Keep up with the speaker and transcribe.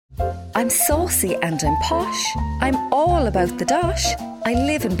I'm saucy and I'm posh. I'm all about the dosh. I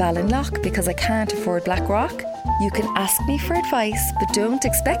live in Ballinlough because I can't afford Blackrock. You can ask me for advice, but don't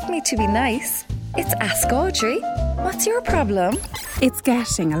expect me to be nice. It's Ask Audrey. What's your problem? It's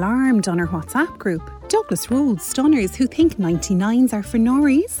getting alarmed on our WhatsApp group. Douglas Road stunners who think 99s are for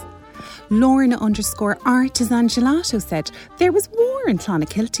Norries. Lorna_artisan gelato said there was war in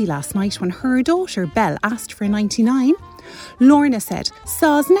Clonakilty last night when her daughter Belle asked for a 99. Lorna said,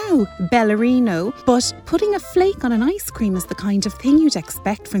 "Saws now, Bellerino," but putting a flake on an ice cream is the kind of thing you'd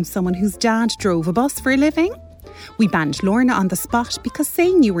expect from someone whose dad drove a bus for a living. We banned Lorna on the spot because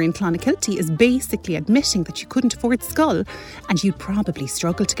saying you were in Clonakilty is basically admitting that you couldn't afford Skull and you'd probably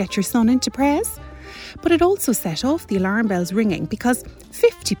struggle to get your son into Prez. But it also set off the alarm bells ringing because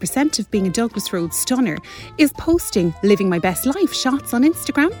 50% of being a Douglas Road stunner is posting living my best life shots on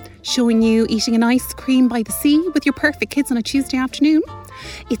Instagram, showing you eating an ice cream by the sea with your perfect kids on a Tuesday afternoon.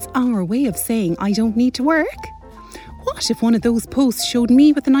 It's our way of saying I don't need to work. What if one of those posts showed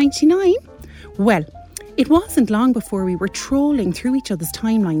me with a 99? Well, it wasn't long before we were trolling through each other's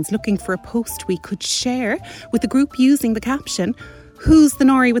timelines looking for a post we could share with the group using the caption, "Who's the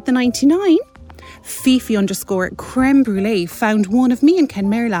Norrie with the 99? Fifi_creme brulee found one of me and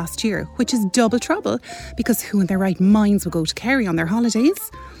Kenmare last year, which is double trouble because who in their right minds would go to Kerry on their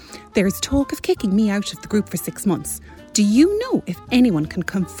holidays? There's talk of kicking me out of the group for 6 months. Do you know if anyone can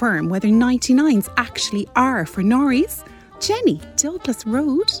confirm whether 99s actually are for Norries? Jenny, Douglas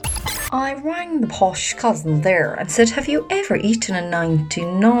Road. I rang the posh cousin there and said, "Have you ever eaten a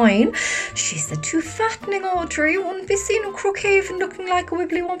 99? She said, "Too fattening, Audrey. You wouldn't be seen in Crookhaven looking like a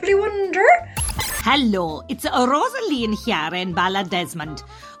wibbly wobbly wonder." Hello, it's Rosaline here in Ballydesmond.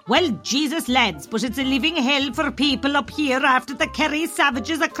 Well, Jesus lads, but it's a living hell for people up here after the Kerry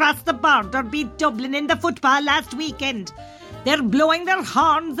savages across the border beat Dublin in the football last weekend. They're blowing their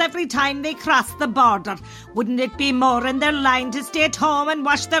horns every time they cross the border. Wouldn't it be more in their line to stay at home and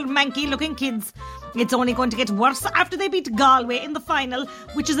watch their manky-looking kids? It's only going to get worse after they beat Galway in the final,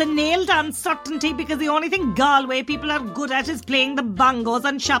 which is a nailed-on certainty because the only thing Galway people are good at is playing the bongos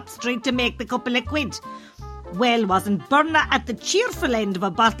on Shop Street to make the couple of quid. Well, wasn't Berna at the cheerful end of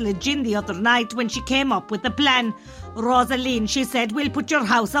a bottle of gin the other night when she came up with the plan? Rosaline, she said, "We'll put your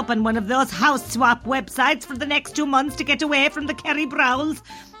house up on one of those house swap websites for the next 2 months to get away from the Kerry Browls.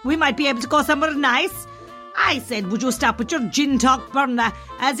 We might be able to go somewhere nice." I said, "Would you stop with your gin talk, Berna?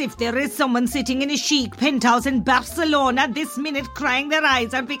 As if there is someone sitting in a chic penthouse in Barcelona this minute crying their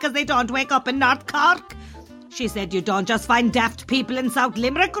eyes out because they don't wake up in North Cork." She said, "You don't just find daft people in South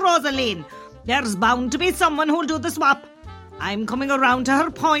Limerick, Rosaline. There's bound to be someone who'll do the swap." I'm coming around to her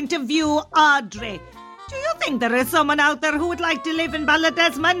point of view, Audrey. Do you think there is someone out there who would like to live in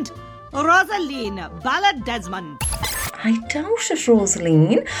Ballydesmond? Rosaline, Ballydesmond. I doubt it,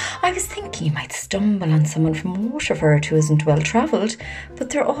 Rosaline. I was thinking you might stumble on someone from Waterford who isn't well travelled, but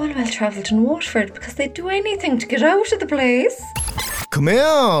they're all well travelled in Waterford because they'd do anything to get out of the place. Come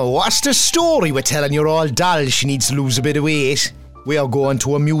here, what's the story we're telling your old doll she needs to lose a bit of weight? We are going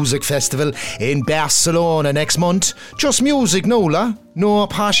to a music festival in Barcelona next month. Just music, Nola. No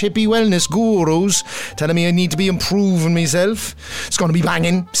posh hippie wellness gurus telling me I need to be improving myself. It's going to be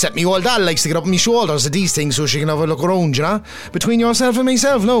banging. Set me old doll likes to get up on my shoulders at these things so she can have a look around, you know. Between yourself and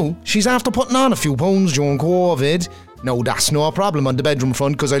myself, no. She's after putting on a few pounds during COVID. No, that's no problem on the bedroom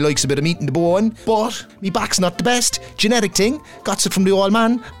front because I likes a bit of meat in the bone. But me back's not the best. Genetic thing. Got it from the old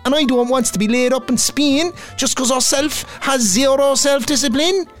man. And I don't want to be laid up and speen just because herself has zero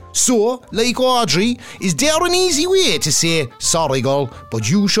self-discipline. So, like Audrey, is there an easy way to say, "Sorry girl, but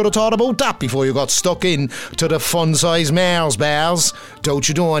you should have thought about that before you got stuck in to the fun-size Mars bars"? Don't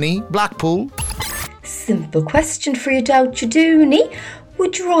you, Donie? Blackpool? Simple question for you, doubt you, Donie.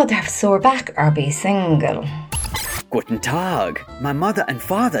 Would you rather have a sore back or be single? Guten Tag. My mother and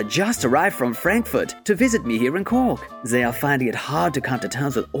father just arrived from Frankfurt to visit me here in Cork. They are finding it hard to come to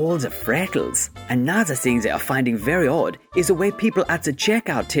terms with all the freckles. Another thing they are finding very odd is the way people at the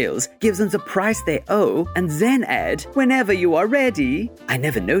checkout tills gives them the price they owe and then add, "Whenever you are ready." I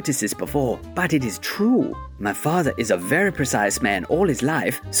never noticed this before, but it is true. My father is a very precise man all his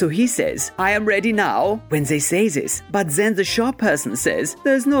life, so he says, "I am ready now," when they say this. But then the shop person says,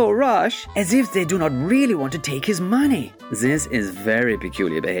 "There's no rush," as if they do not really want to take his money. This is very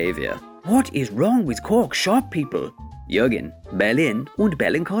peculiar behavior. What is wrong with Cork shop people? Jürgen, Berlin und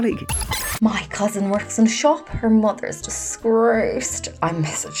Berlin colleague. My cousin works in a shop. Her mother's disgraced. I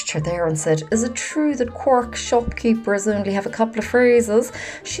messaged her there and said, "Is it true that Cork shopkeepers only have a couple of phrases?"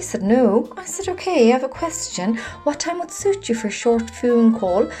 She said no. I said, "Okay, I have a question. What time would suit you for a short phone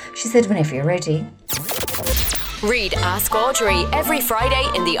call?" She said, "Whenever you're ready." Read Ask Audrey every Friday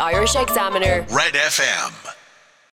in the Irish Examiner. Red FM.